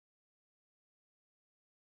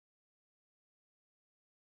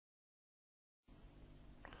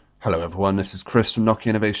Hello everyone, this is Chris from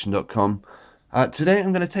NokiaInnovation.com. Today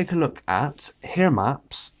I'm going to take a look at hair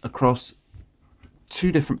maps across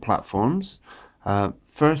two different platforms.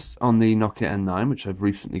 First on the Nokia N9, which I've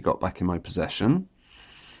recently got back in my possession,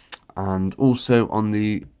 and also on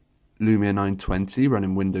the Lumia 920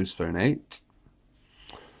 running Windows Phone 8.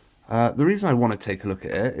 The reason I want to take a look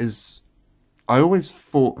at it is I always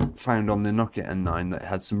found on the Nokia N9 that it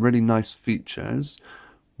had some really nice features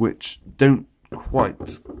which you don't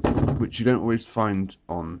always find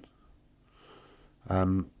on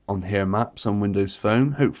hair maps on Windows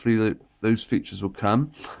Phone. Hopefully those features will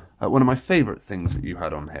come. One of my favourite things that you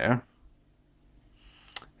had on here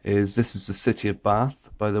is, this is the city of Bath,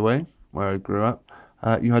 by the way, where I grew up.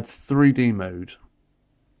 You had 3D mode,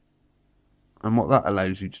 and what that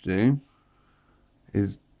allows you to do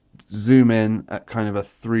is zoom in at kind of a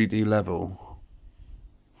 3D level.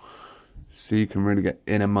 So you can really get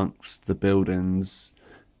in amongst the buildings.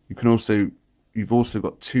 You've also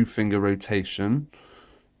got 2-finger rotation,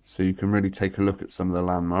 so you can really take a look at some of the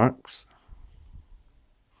landmarks.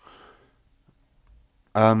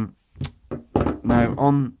 Now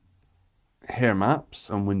on hair maps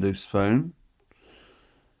on Windows Phone,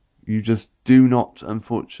 you just do not,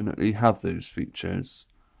 unfortunately, have those features.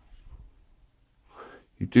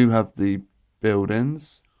 You do have the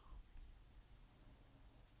buildings,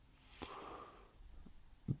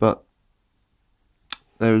 but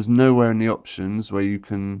there is nowhere in the options where you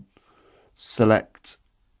can select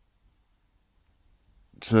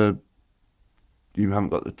you haven't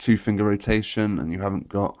got the 2-finger rotation and you haven't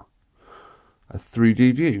got a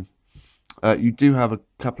 3D view. You do have a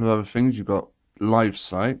couple of other things. You've got live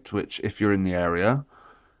sight, which if you're in the area,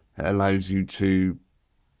 it allows you to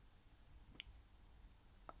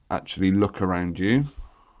actually look around you.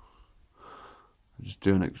 I'll just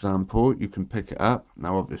do an example. You can pick it up.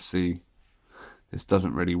 Now obviously this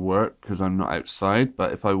doesn't really work because I'm not outside,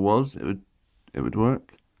 but if I was, it would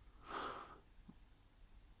work.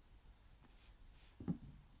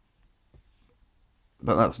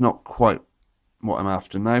 But that's not quite what I'm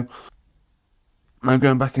after now. Now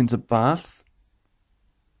going back into Bath.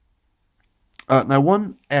 Now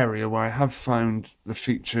one area where I have found the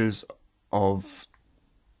features of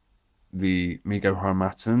the MeeGo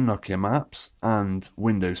Harmattan Nokia Maps and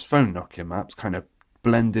Windows Phone Nokia Maps kind of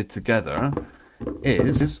blended together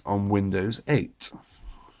is on Windows 8.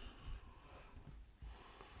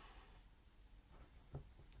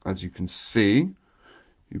 As you can see,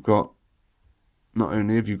 you've got, not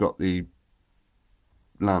only have you got the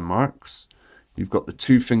landmarks, you've got the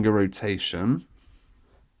 2-finger rotation,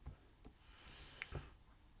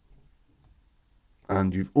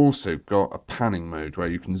 and you've also got a panning mode where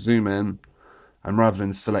you can zoom in, and rather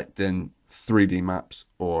than selecting 3D maps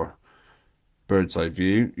or bird's eye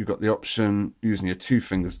view, you've got the option using your 2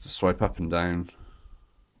 fingers to swipe up and down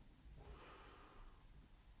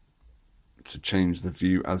to change the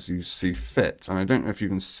view as you see fit. And I don't know if you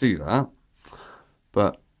can see that,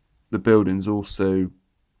 but the buildings also,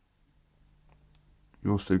 you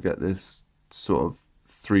also get this sort of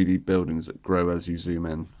 3D buildings that grow as you zoom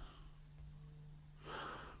in.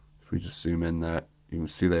 If we just zoom in there, you can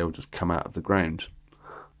see they all just come out of the ground.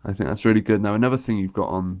 I think that's really good. Now another thing you've got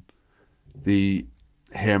on the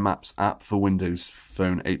Hair Maps app for Windows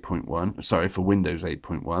Phone 8.1, sorry, for Windows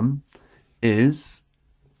 8.1, is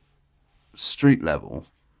street level,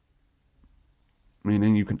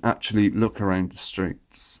 meaning you can actually look around the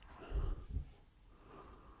streets.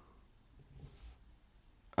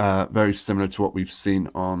 Very similar to what we've seen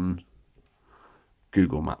on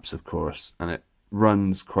Google Maps, of course, and it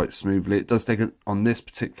runs quite smoothly. It does take on this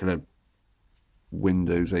particular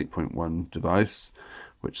Windows 8.1 device,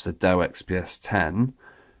 which is the Dell XPS 10,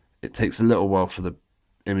 it takes a little while for the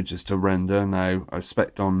images to render. Now, I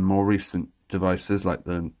expect on more recent devices like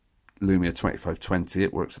the Lumia 2520,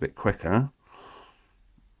 it works a bit quicker.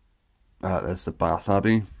 There's the Bath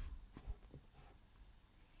Abbey.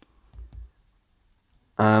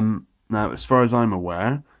 Now, as far as I'm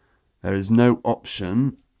aware, there is no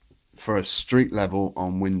option for a street level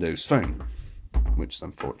on Windows Phone, which is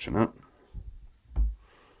unfortunate.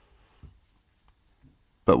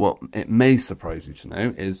 But what it may surprise you to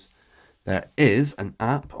know is there is an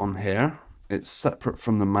app on here. It's separate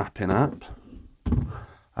from the mapping app.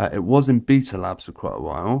 It was in beta labs for quite a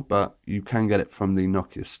while, but you can get it from the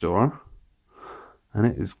Nokia store. And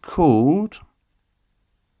it is called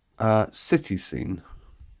City Scene.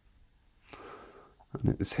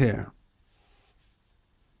 And it is here.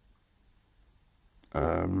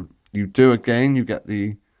 You get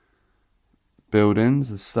the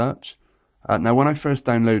buildings as such. Now, when I first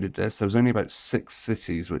downloaded this, there was only about 6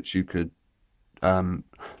 cities which you could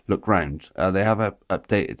look round. They have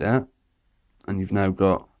updated it, and you've now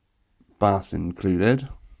got Bath included.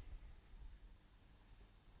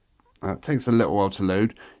 It takes a little while to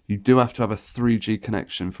load. You do have to have a 3G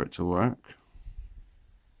connection for it to work.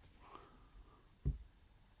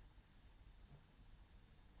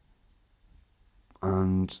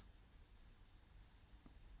 And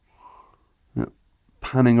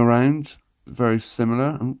panning around, very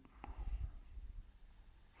similar.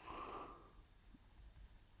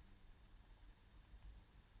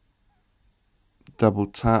 Double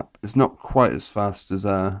tap. It's not quite as fast as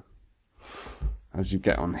you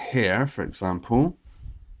get on here, for example.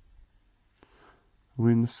 Are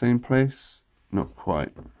we in the same place? Not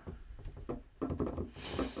quite.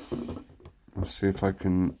 I'll see if I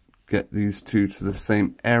can get these two to the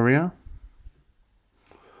same area.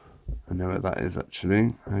 I know what that is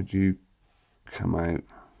actually. How do you come out?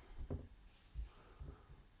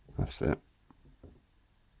 That's it.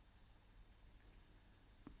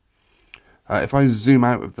 If I zoom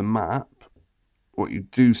out of the map, what you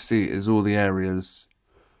do see is all the areas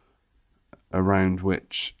around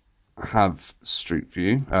which have street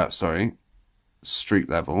view, street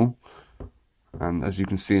level. And as you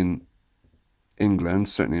can see in England,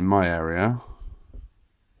 certainly in my area,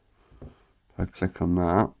 if I click on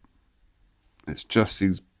that, it's just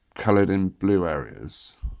these coloured in blue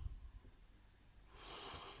areas.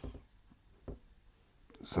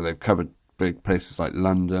 So they've covered big places like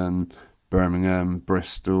London, Birmingham,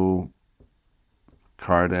 Bristol,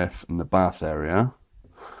 Cardiff, and the Bath area,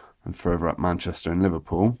 and further up Manchester and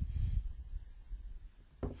Liverpool.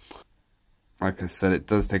 Like I said, it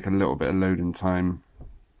does take a little bit of loading time.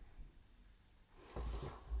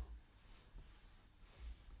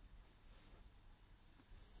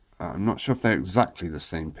 I'm not sure if they're exactly the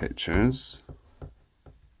same pictures.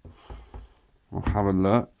 We'll have a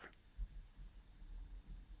look.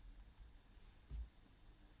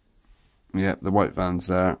 Yep, the white van's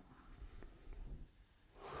there.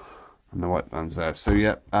 And the white van's there. So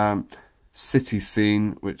yep, City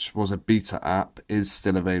Scene, which was a beta app, is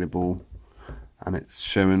still available. And it's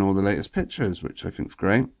showing all the latest pictures, which I think is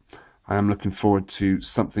great. I am looking forward to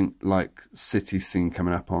something like City Scene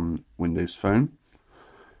coming up on Windows Phone.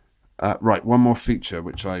 Right, one more feature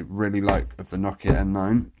which I really like of the Nokia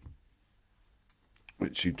N9,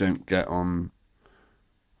 which you don't get on,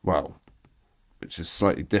 well, which is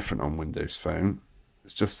slightly different on Windows Phone.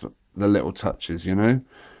 It's just the little touches, you know.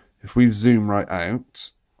 If we zoom right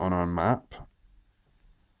out on our map,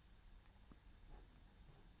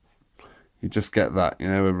 you just get that, you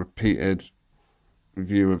know, a repeated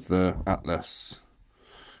view of the atlas,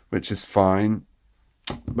 which is fine.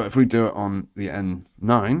 But if we do it on the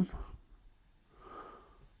N9,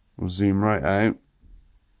 we'll zoom right out,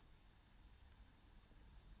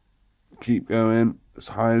 keep going as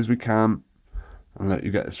high as we can, and look,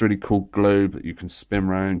 you get this really cool globe that you can spin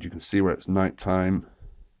around. You can see where it's night time.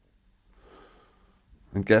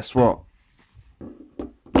 And guess what?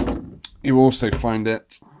 You also find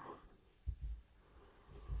it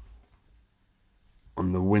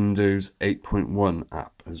on the Windows 8.1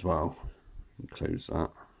 app as well. Close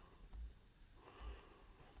that.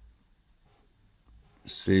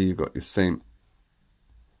 See, you've got your same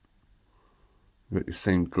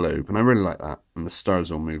globe, and I really like that. And the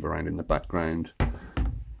stars all move around in the background.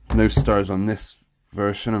 No stars on this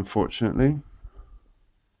version, unfortunately.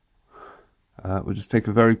 We'll just take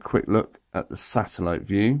a very quick look at the satellite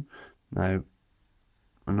view. Now,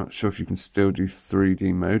 I'm not sure if you can still do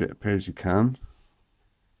 3D mode. It appears you can.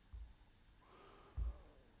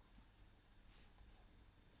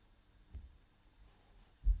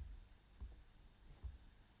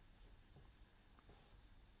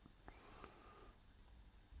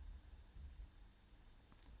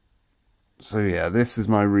 So yeah, this is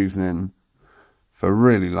my reasoning for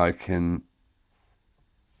really liking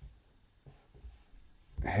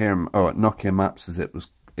Nokia Maps, as it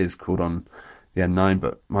is called on the N9,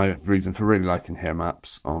 but my reason for really liking Here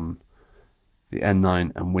Maps on the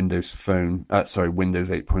N9 and Windows Phone, Windows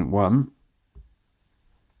 8.1.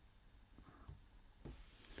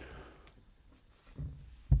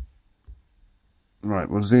 Right,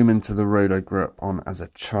 we'll zoom into the road I grew up on as a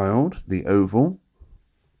child, the Oval.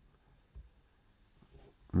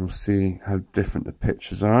 And we'll see how different the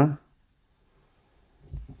pictures are.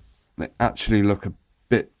 They actually look a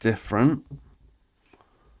bit different.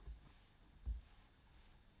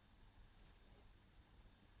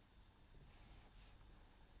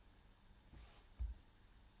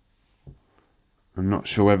 I'm not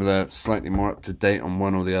sure whether they're slightly more up to date on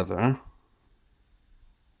one or the other.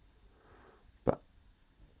 But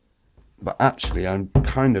But actually, I'm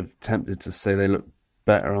kind of tempted to say they look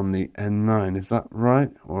better on the N9. Is that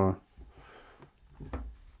right? Or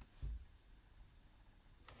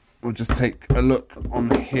we'll just take a look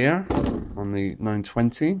on here, on the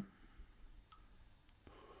 920.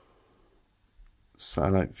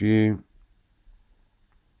 Satellite view.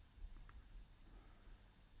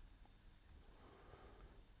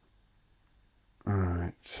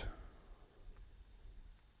 Alright.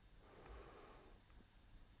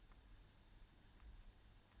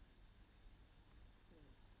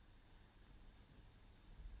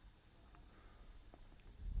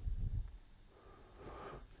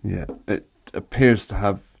 Yeah, it appears to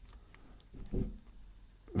have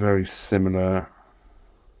very similar,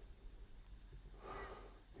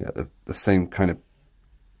 the same kind of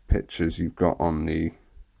pictures you've got on the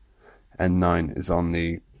N9 is on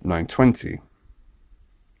the 920.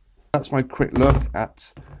 That's my quick look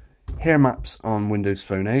at Here Maps on Windows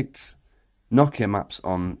Phone 8, Nokia Maps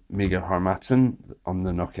on MeeGo Harmattan on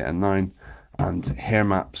the Nokia N9, and Here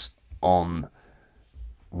Maps on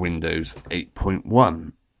Windows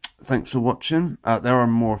 8.1. Thanks for watching. There are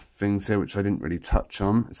more things here which I didn't really touch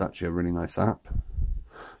on. It's actually a really nice app,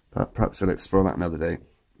 but perhaps we'll explore that another day.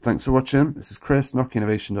 Thanks for watching. This is Chris,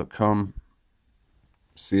 NokiaInnovation.com.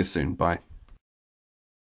 See you soon. Bye.